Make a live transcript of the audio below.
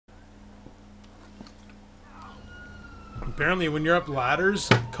Apparently when you're up ladders,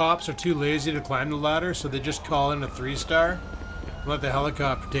 cops are too lazy to climb the ladder, so they just call in a 3-star and let the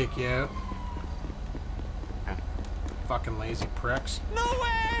helicopter take you out. Fucking lazy pricks. No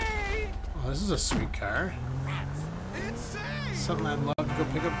way! Oh, this is a sweet car. Insane! Something I'd love to go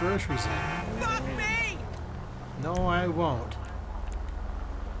pick up groceries in. Not me! No, I won't.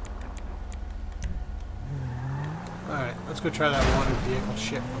 Alright, let's go try that wanted vehicle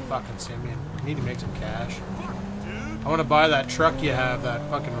shit from fucking Simeon. I need to make some cash. I want to buy that truck you have, that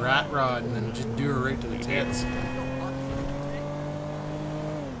fucking rat rod, and then just do her right to the tits.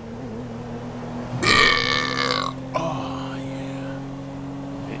 Oh, yeah.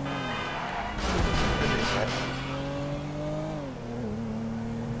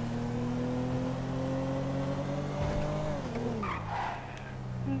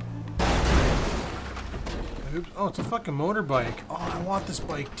 Oops. Oh, it's a fucking motorbike. Oh, I want this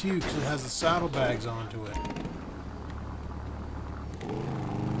bike too, because it has the saddlebags onto it.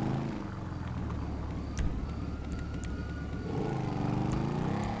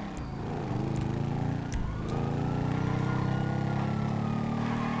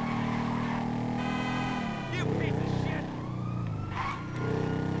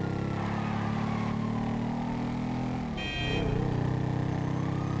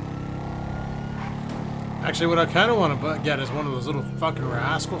 Actually, what I kind of want to get is one of those little fucking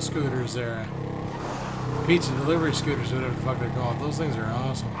rascal scooters there. Pizza delivery scooters, whatever the fuck they're called. Those things are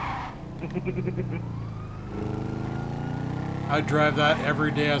awesome. I drive that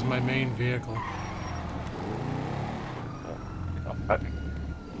every day as my main vehicle. Fuck,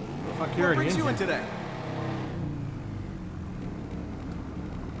 you're What already brings in you in here. today?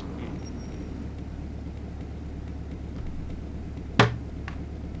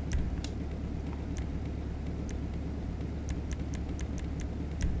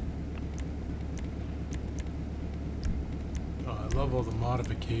 Oh, I love all the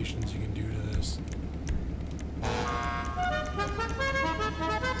modifications you can do to this.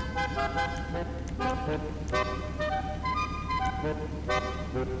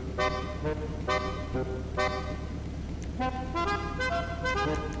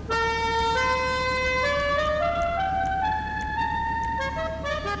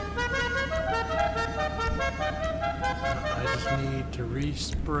 I just need to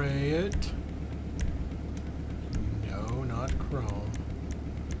respray it. No, not chrome.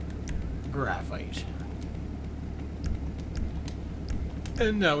 Graphite.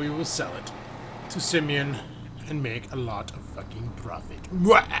 And now we will sell it to Simeon and make a lot of fucking profit.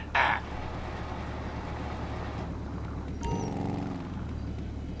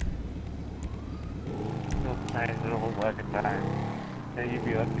 Nice little work of time. And you'd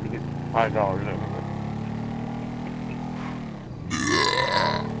be lucky to get $5 out of it.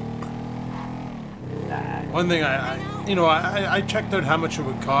 One thing I checked out how much it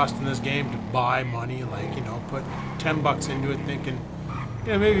would cost in this game to buy money, like, you know, put 10 bucks into it thinking,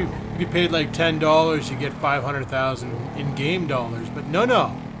 you know, maybe if you paid like $10, you get 500,000 in-game dollars, but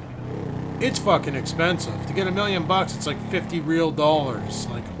no. It's fucking expensive. To get $1 million bucks, it's like 50 real dollars.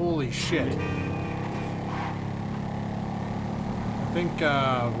 Like, holy shit. I think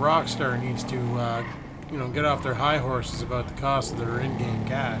Rockstar needs to, you know, get off their high horses about the cost of their in-game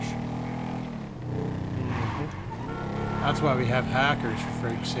cash. That's why we have hackers, for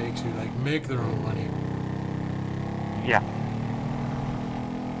freak's sakes, who like make their own money. Yeah.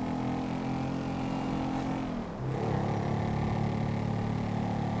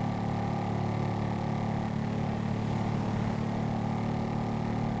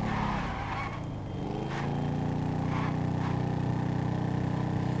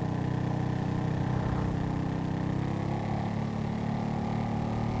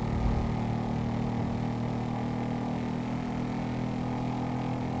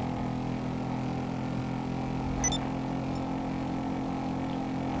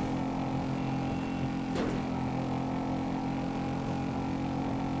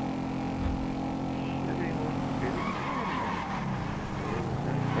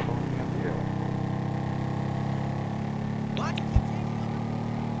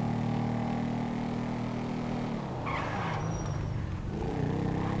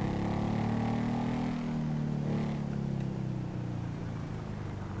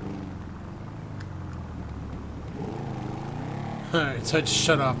 Alright, so I just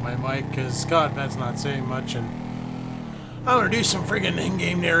shut off my mic because God, that's not saying much, and I want to do some friggin'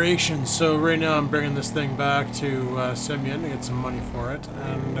 in-game narration. So right now I'm bringing this thing back to Simeon to get some money for it,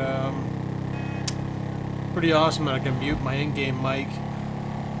 and pretty awesome that I can mute my in-game mic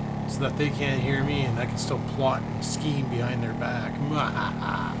so that they can't hear me and I can still plot and scheme behind their back.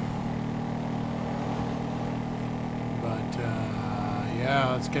 But yeah,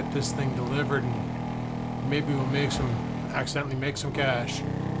 let's get this thing delivered and maybe we'll accidentally make some cash.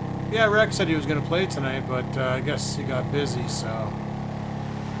 Yeah, Rex said he was going to play tonight, but I guess he got busy, so...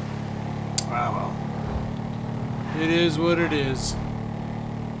 Ah, well. It is what it is.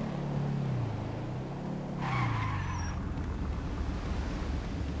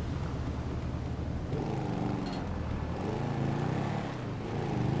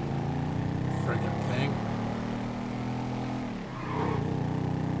 Friggin' thing.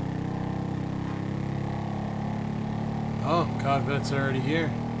 Oh, Codvet's already here.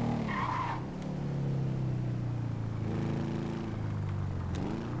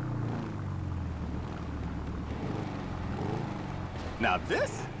 Now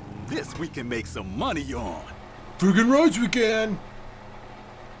this we can make some money on. Friggin' roads we can!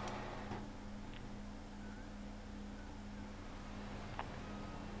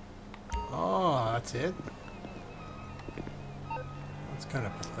 Oh, that's it? That's kind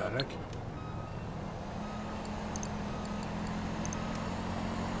of pathetic.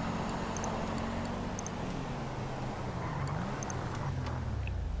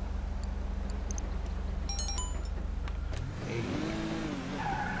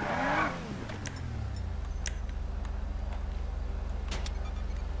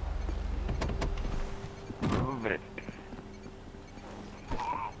 Move it.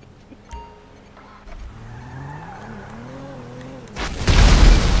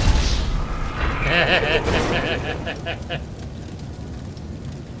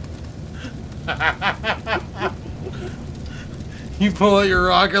 You pull out your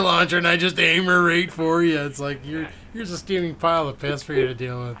rocket launcher and I just aim her right for you. It's like you're just a steaming pile of piss for you to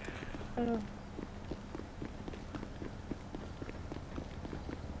deal with.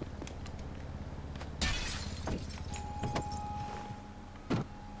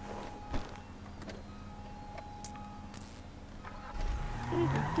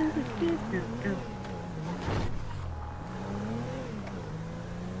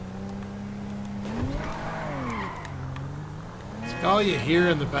 All you hear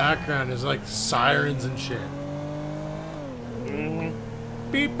in the background is like sirens and shit.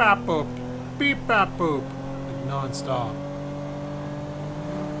 Beep bop boop, beep bop boop, like non-stop.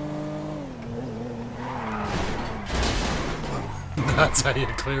 That's how you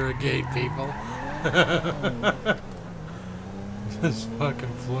clear a gate, people. Just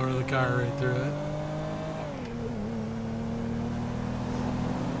fucking floor the car right through it.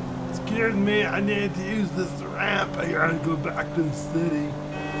 Scared me, I need to use this ramp. I gotta go back to the city.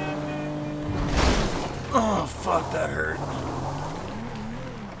 Oh, fuck, that hurt.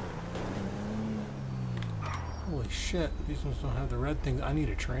 Holy shit, these ones don't have the red things. I need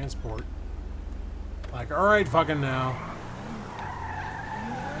a transport. Like, alright, fucking now.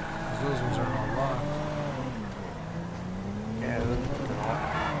 'Cause those ones are all locked. Yeah, those are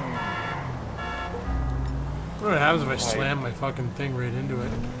locked. What happens if I slam my fucking thing right into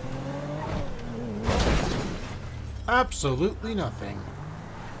it? Absolutely nothing.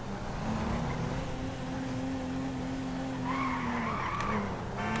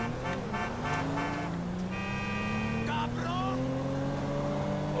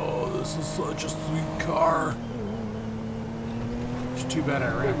 Oh, this is such a sweet car. It's too bad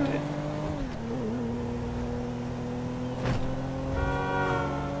I wrecked it.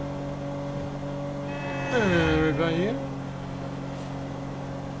 What about you?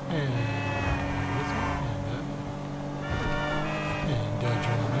 And dodge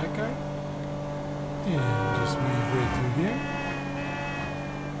around that guy. And just move right through here.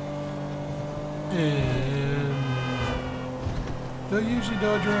 And they'll usually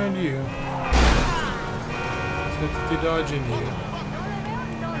dodge around you. Except if they dodge into you.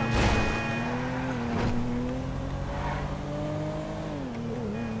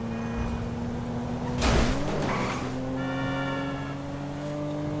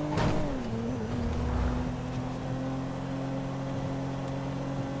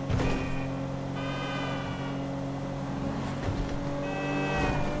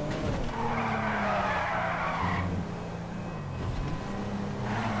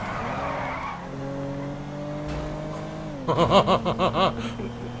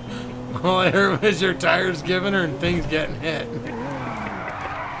 All I heard was your tires giving her and things getting hit.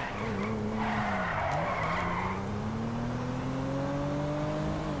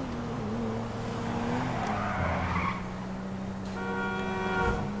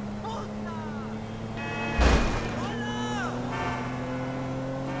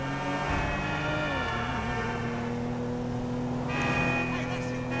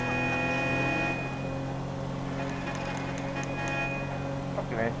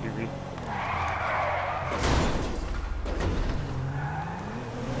 Fucking SUV.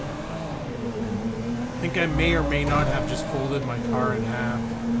 think I may or may not have just folded my car in half.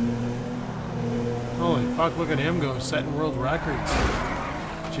 Holy fuck, look at him go, setting world records.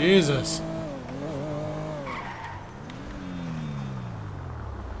 Jesus.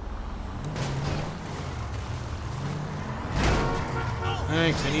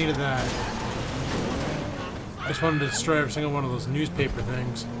 Thanks, I needed that. I just wanted to destroy every single one of those newspaper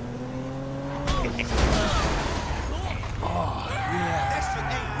things. Oh, yeah.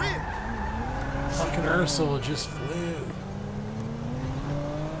 Fucking Ursula just flew.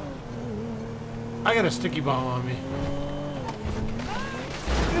 I got a sticky bomb on me.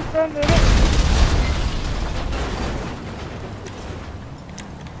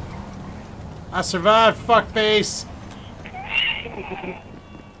 I survived, fuckface!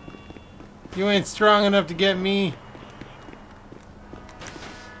 You ain't strong enough to get me.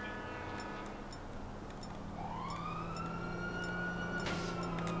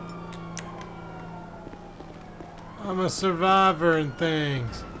 I'm a survivor and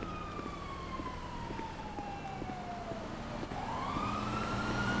things.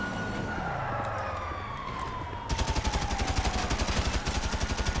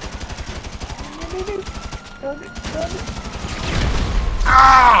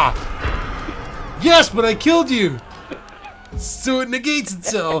 Ah! Yes, but I killed you! So it negates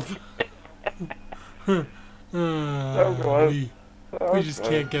itself. We just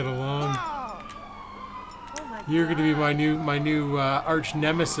can't get along. You're gonna be my new arch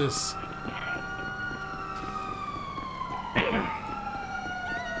nemesis.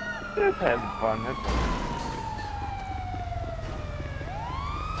 Just having fun.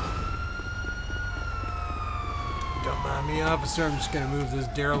 Don't mind me, officer. I'm just gonna move this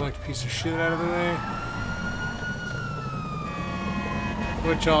derelict piece of shit out of the way.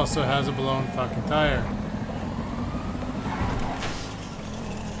 Which also has a blown fucking tire.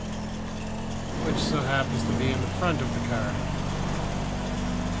 Which so happens to be in the front of the car.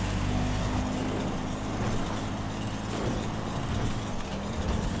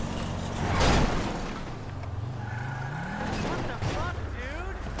 What the fuck,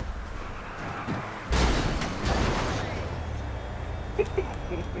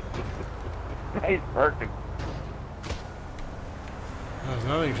 dude? Nice, perfect. There's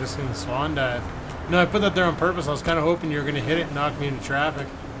nothing, just in the swan dive. No, I put that there on purpose. I was kind of hoping you were going to hit it and knock me into traffic.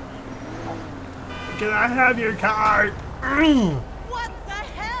 Can I have your car? What the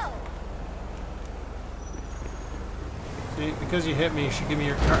hell? See, because you hit me, you should give me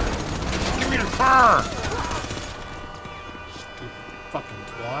your car. Give me your car! Stupid fucking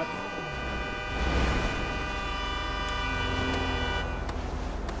twat.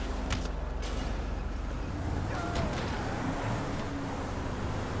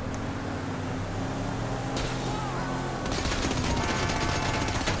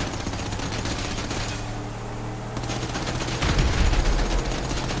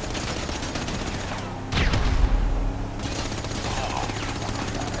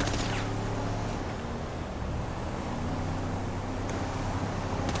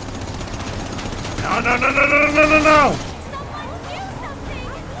 No, no, no, no, no, no, no, no!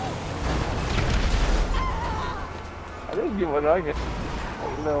 I didn't get one on you.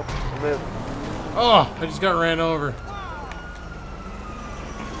 Oh no, I missed. Oh, I just got ran over.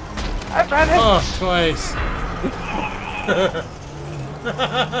 I found it! Oh, twice.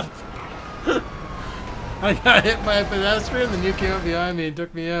 I got hit by a pedestrian, then you came up behind me and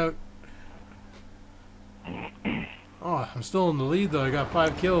took me out. Oh, I'm still in the lead though. I got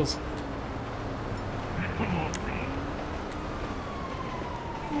 5 kills.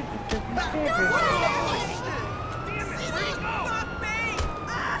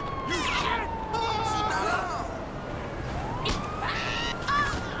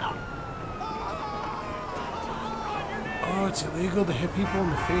 Oh, it's illegal to hit people in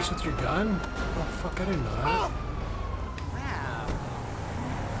the face with your gun? Oh, fuck, I didn't know that. Wow.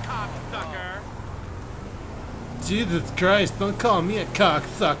 Cocksucker. Jesus Christ, don't call me a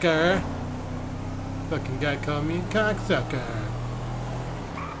cocksucker. Fucking guy called me a cocksucker.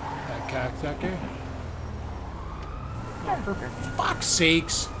 That cocksucker. Oh, for fuck's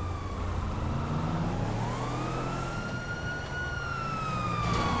sakes.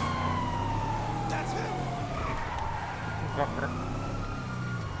 That's him.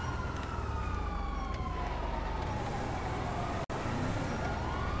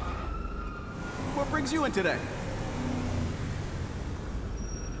 What brings you in today?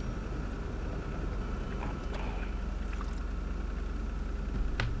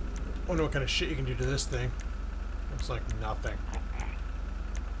 Wonder what kind of shit you can do to this thing. Looks like nothing.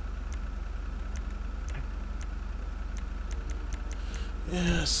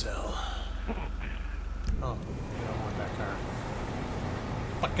 Yeah, so. Oh, I don't want that car.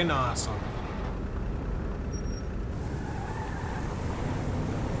 Fucking awesome.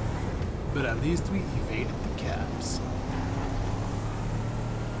 But at least we evaded the caps.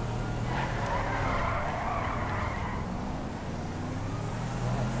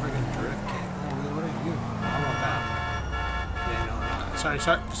 Oh, friggin' drift king. Oh, really? What are you? I want that. Yeah,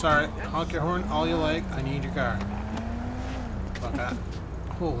 no. Sorry. Honk your horn all you like. I need your car. Fuck that.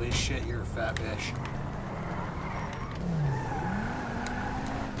 Holy shit, you're a fat bitch.